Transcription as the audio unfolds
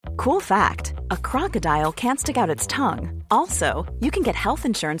Cool fact, a crocodile can't stick out its tongue. Also, you can get health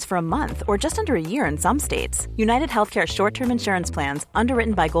insurance for a month or just under a year in some states. United Healthcare short-term insurance plans,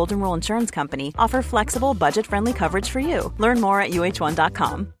 underwritten by Golden Rule Insurance Company, offer flexible, budget-friendly coverage for you. Learn more at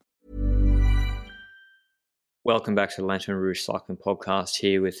uh1.com. Welcome back to the Lantern Rouge Cycling Podcast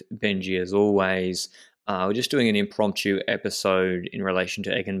here with Benji as always. We're just doing an impromptu episode in relation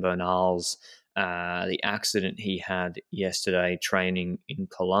to Egan Bernal's the accident he had yesterday training in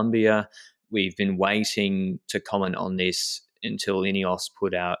Colombia. We've been waiting to comment on this until Ineos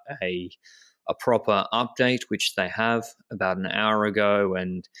put out a proper update, which they have about an hour ago,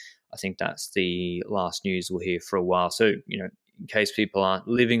 and I think that's the last news we'll hear for a while. So, in case people aren't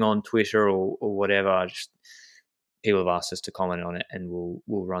living on Twitter or whatever, people have asked us to comment on it, and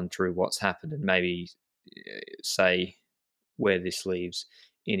we'll run through what's happened and maybe say where this leaves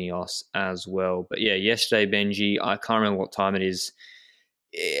Ineos as well. But yeah, yesterday, Benji, I can't remember what time it is.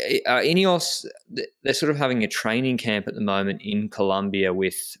 Ineos, they're sort of having a training camp at the moment in Colombia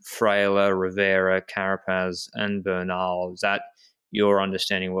with Freyler, Rivera, Carapaz, and Bernal. Is that your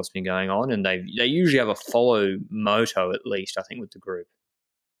understanding of what's been going on? And they usually have a follow moto, at least, I think, with the group.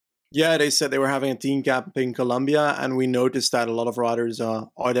 Yeah, they said they were having a team camp in Colombia, and we noticed that a lot of riders are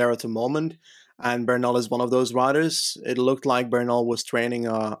there at the moment. And Bernal is one of those riders. It looked like Bernal was training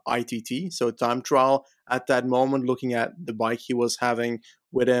ITT, so time trial at that moment, looking at the bike he was having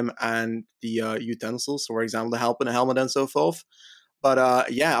with him and the utensils, for example, the helmet and so forth. But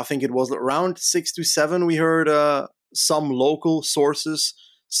I think it was around 6 to 7. We heard some local sources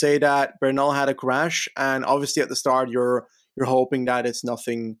say that Bernal had a crash, and obviously at the start you're hoping that it's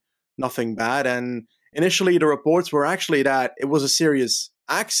nothing bad. And initially the reports were actually that it was a serious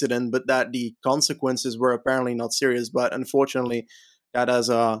accident, but that the consequences were apparently not serious. But unfortunately, that has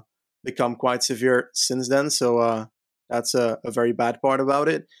become quite severe since then. So that's a very bad part about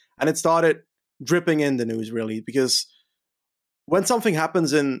it. And it started dripping in the news, really, because when something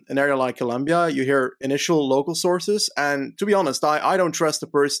happens in an area like Colombia, you hear initial local sources. And to be honest, I don't trust the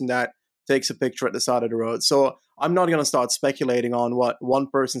person that takes a picture at the side of the road. So I'm not going to start speculating on what one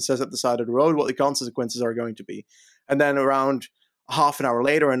person says at the side of the road, what the consequences are going to be. And then around half an hour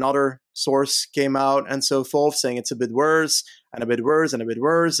later, another source came out and so forth, saying it's a bit worse and a bit worse and a bit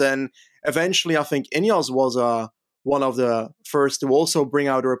worse. And eventually, I think Ineos was one of the first to also bring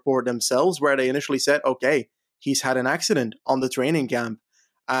out a report themselves, where they initially said, okay, he's had an accident on the training camp,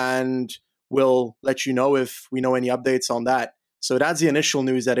 and we'll let you know if we know any updates on that. So that's the initial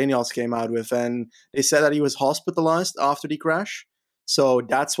news that Ineos came out with. And they said that he was hospitalized after the crash. So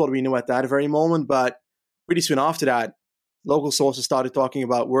that's what we knew at that very moment. But pretty soon after that, local sources started talking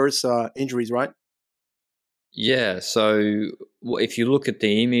about worse injuries, right? Yeah, so if you look at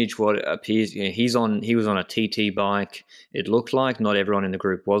the image, what it appears, he was on a TT bike. It looked like not everyone in the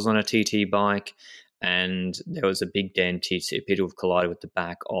group was on a TT bike, and there was a big dent. It appeared to have collided with the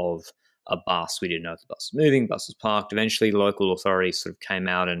back of a bus. We didn't know if the bus was moving, bus was parked. Eventually, local authorities sort of came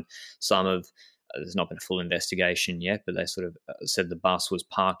out, and there's not been a full investigation yet, but they sort of said the bus was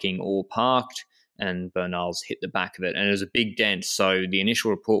parking or parked, and Bernal's hit the back of it, and it was a big dent. So the initial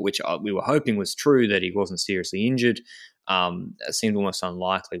report, which we were hoping was true, that he wasn't seriously injured, seemed almost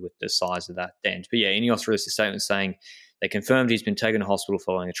unlikely with the size of that dent. But yeah, Ineos released a statement saying they confirmed he's been taken to hospital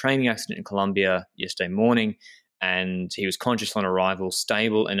following a training accident in Colombia yesterday morning, and he was conscious on arrival,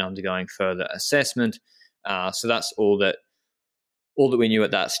 stable, and undergoing further assessment. So that's all that we knew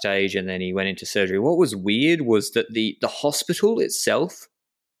at that stage, and then he went into surgery. What was weird was that the hospital itself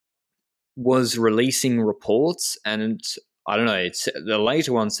was releasing reports, and I don't know, the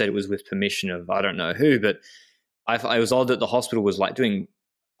later one said it was with permission of I don't know who, but it was odd that the hospital was like doing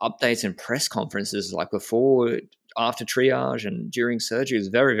updates and press conferences like before, after triage, and during surgery. It was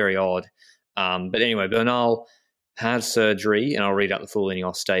very, very odd. But anyway, Bernal had surgery, and I'll read out the full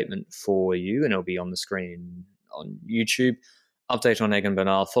Ineos statement for you, and it'll be on the screen on YouTube. Update on Egan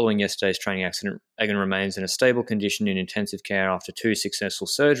Bernal. Following yesterday's training accident, Egan remains in a stable condition in intensive care after 2 successful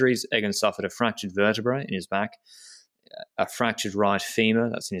surgeries. Egan suffered a fractured vertebrae in his back, a fractured right femur,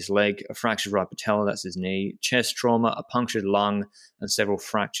 that's in his leg, a fractured right patella, that's his knee, chest trauma, a punctured lung, and several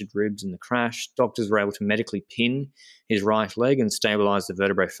fractured ribs in the crash. Doctors were able to medically pin his right leg and stabilize the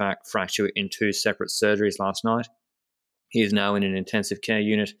vertebrae fracture in 2 separate surgeries last night. He is now in an intensive care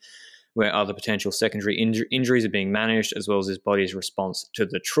unit where other potential secondary injuries are being managed, as well as his body's response to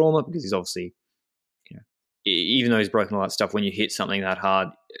the trauma, because he's obviously, even though he's broken all that stuff, when you hit something that hard,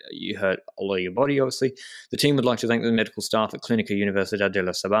 you hurt a lot of your body, obviously. The team would like to thank the medical staff at Clínica Universidad de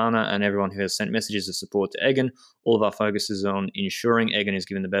la Sabana and everyone who has sent messages of support to Egan. All of our focus is on ensuring Egan is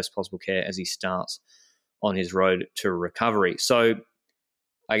given the best possible care as he starts on his road to recovery. So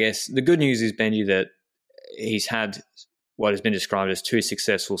I guess the good news is, Benji, that he's had what has been described as 2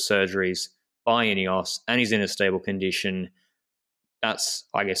 successful surgeries by Ineos, and he's in a stable condition. That's,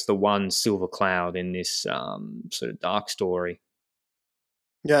 I guess, the one silver cloud in this sort of dark story.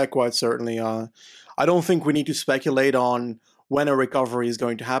 Yeah, quite certainly. I don't think we need to speculate on when a recovery is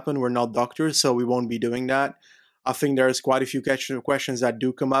going to happen. We're not doctors, so we won't be doing that. I think there's quite a few questions that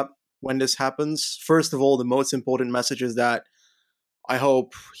do come up when this happens. First of all, the most important message is that I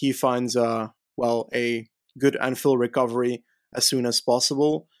hope he finds a good and full recovery as soon as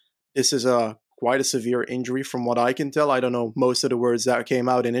possible. This is quite a severe injury from what I can tell. I don't know most of the words that came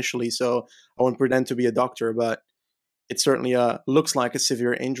out initially, so I won't pretend to be a doctor, but it certainly looks like a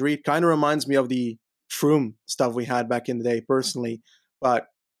severe injury. It kind of reminds me of the Froome stuff we had back in the day, personally. But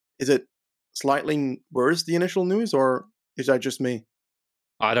is it slightly worse, the initial news, or is that just me?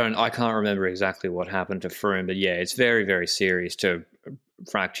 I can't remember exactly what happened to Froome, but yeah, it's very, very serious to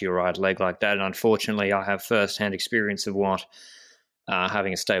fracture your right leg like that. And unfortunately, I have first-hand experience of what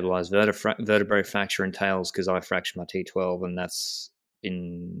having a stabilized vertebrae fracture entails, because I fractured my T12, and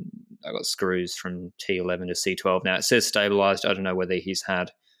I got screws from T11 to C12. Now it says stabilized. I don't know whether he's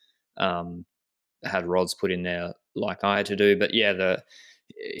had rods put in there like I had to do, but yeah,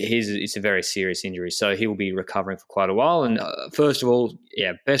 it's a very serious injury, so he will be recovering for quite a while. And first of all,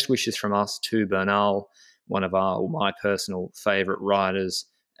 yeah, best wishes from us to Bernal, one of my personal favorite riders,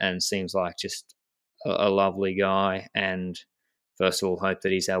 and seems like just a lovely guy. And first of all, hope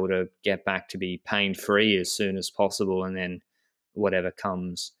that he's able to get back to be pain-free as soon as possible, and then whatever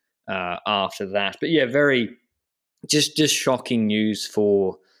comes after that. But yeah, very just shocking news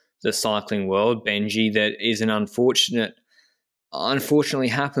for the cycling world, Benji. That is unfortunately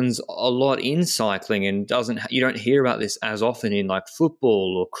happens a lot in cycling, and you don't hear about this as often in like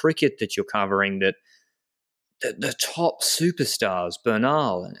football or cricket that you're covering, that the top superstars,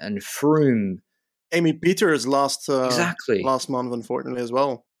 Bernal and Froome. Amy Peters Exactly. last month, unfortunately, as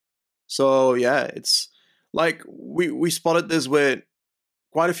well. So yeah, it's like we spotted this with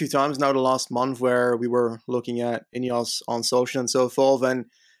quite a few times now the last month, where we were looking at Ineos on social and so forth, and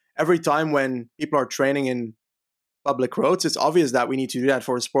every time when people are training in public roads, it's obvious that we need to do that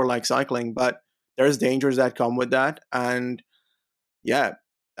for a sport like cycling, but there's dangers that come with that. And yeah,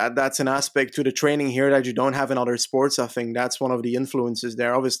 that's an aspect to the training here that you don't have in other sports. I think that's one of the influences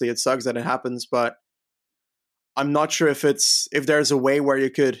there. Obviously it sucks that it happens, but I'm not sure if there's a way where you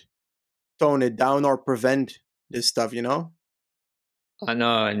could tone it down or prevent this stuff, you know? I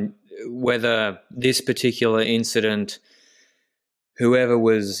know, and whether this particular incident, whoever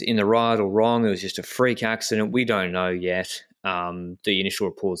was in the right or wrong, it was just a freak accident, we don't know yet. The initial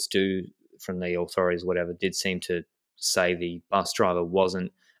reports from the authorities, whatever, did seem to say the bus driver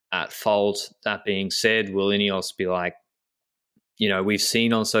wasn't at fault. That being said, will Ineos be like, we've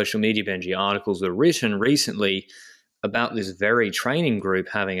seen on social media, Benji, articles were written recently about this very training group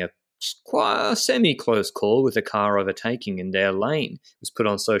having quite a semi-close call with a car overtaking in their lane. It was put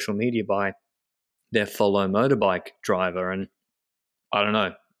on social media by their fellow motorbike driver, and I don't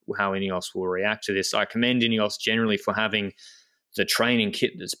know how Ineos will react to this. I commend Ineos generally for having the training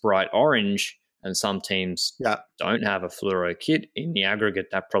kit that's bright orange, and some teams don't have a fluoro kit. In the aggregate,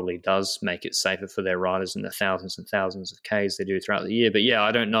 that probably does make it safer for their riders in the thousands and thousands of Ks they do throughout the year. But yeah,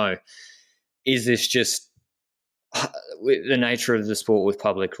 I don't know. Is this just the nature of the sport with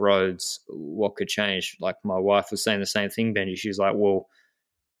public roads? What could change? Like my wife was saying the same thing, Benji. She was like, well,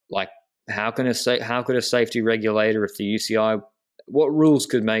 like how could a safety regulator, if the UCI, what rules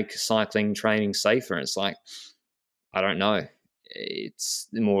could make cycling training safer? And it's like, I don't know. It's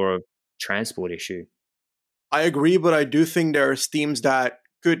more a transport issue. I agree, but I do think there are teams that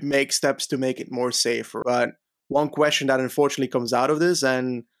could make steps to make it more safer. But one question that unfortunately comes out of this,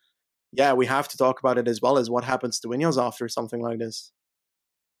 and yeah, we have to talk about it as well, is what happens to Ineos after something like this.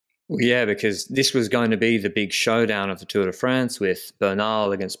 Well, yeah, because this was going to be the big showdown of the Tour de France, with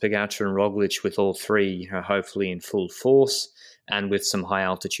Bernal against Pogačar and Roglic, with all three hopefully in full force and with some high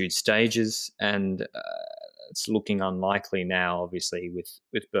altitude stages. And it's looking unlikely now, obviously,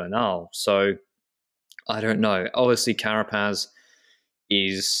 with Bernal. So I don't know. Obviously, Carapaz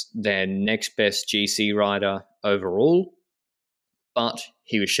is their next best GC rider overall, but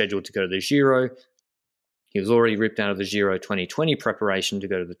he was scheduled to go to the Giro. He was already ripped out of the Giro 2020 preparation to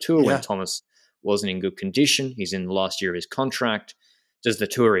go to the Tour when Thomas wasn't in good condition. He's in the last year of his contract. Does the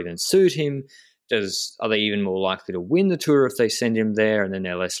Tour even suit him? Are they even more likely to win the Tour if they send him there, and then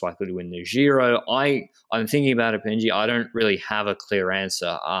they're less likely to win the Giro? I'm thinking about it, Benji. I don't really have a clear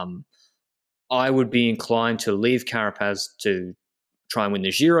answer. I would be inclined to leave Carapaz to try and win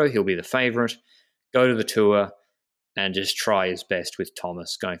the Giro. He'll be the favourite. Go to the Tour. and just try his best with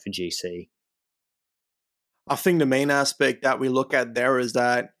Thomas going for GC. I think the main aspect that we look at there is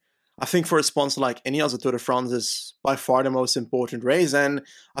that I think for a sponsor like Ineos, the Tour de France is by far the most important race. And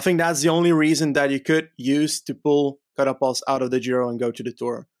I think that's the only reason that you could use to pull Carapaz out of the Giro and go to the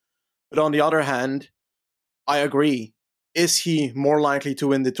Tour. But on the other hand, I agree. Is he more likely to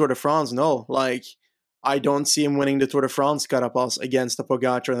win the Tour de France? No. Like, I don't see him winning the Tour de France, Carapaz, against a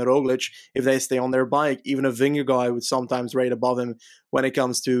Pogacar and a Roglic if they stay on their bike. Even a Vingegaard I would sometimes rate above him when it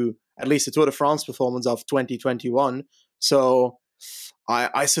comes to at least the Tour de France performance of 2021. So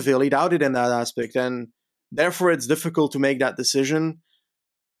I severely doubt it in that aspect. And therefore, it's difficult to make that decision.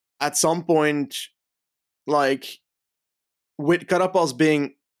 At some point, like, with Carapaz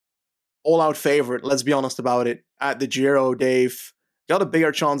being all-out favorite, let's be honest about it, at the Giro, they've got a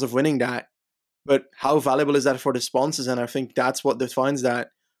bigger chance of winning that. But how valuable is that for the sponsors? And I think that's what defines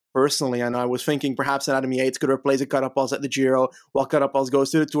that personally. And I was thinking perhaps an Adam Yates could replace a Carapaz at the Giro while Carapaz goes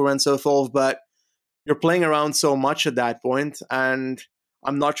to the Tour and so forth. But you're playing around so much at that point, and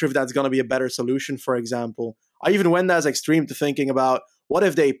I'm not sure if that's going to be a better solution, for example. I even went as extreme to thinking about what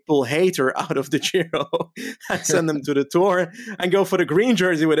if they pull Hayter out of the Giro and send him to the Tour and go for the green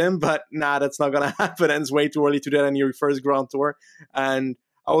jersey with him. But nah, that's not going to happen. And it's way too early to do that in your first Grand Tour. And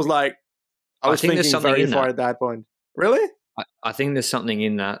I was like, I was thinking very far at that point. Really? I think there's something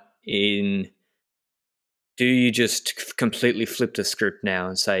in that. Do you just completely flip the script now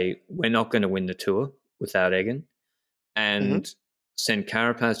and say, we're not going to win the Tour without Egan, and send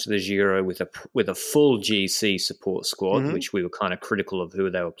Carapaz to the Giro with a full GC support squad, which we were kind of critical of who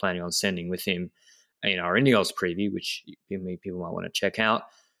they were planning on sending with him in our Ineos preview, which people might want to check out.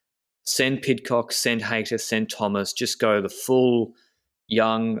 Send Pidcock, send Hayter, send Thomas, just go the full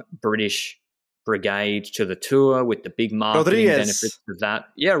young British brigade to the Tour with the big marketing benefits of that.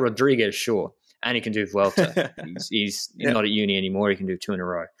 Yeah, Rodriguez, sure. And he can do Vuelta. He's not at uni anymore. He can do 2 in a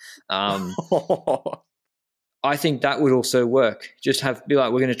row. I think that would also work. Just be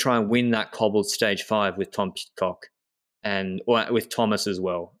like, we're going to try and win that cobbled stage 5 with Tom Pidcock or with Thomas as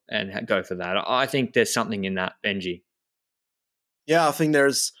well, and go for that. I think there's something in that, Benji. Yeah, I think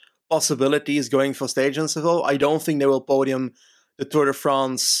there's possibilities going for stage and so. I don't think they will podium the Tour de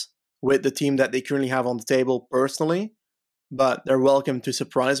France with the team that they currently have on the table personally, but they're welcome to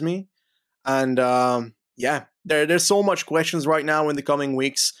surprise me. And there's so much questions right now. In the coming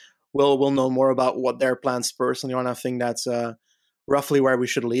weeks, we'll know more about what their plans personally are, and I think that's roughly where we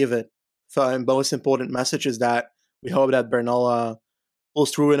should leave it. So, most important message is that we hope that Bernal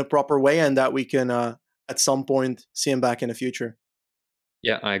pulls through in a proper way, and that we can at some point see him back in the future.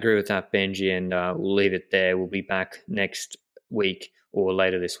 Yeah, I agree with that, Benji, and we'll leave it there. We'll be back next week, or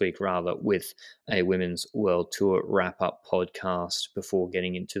later this week rather, with a Women's World Tour wrap-up podcast before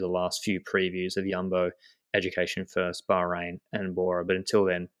getting into the last few previews of Jumbo, Education First, Bahrain and Bora. But until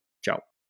then, ciao.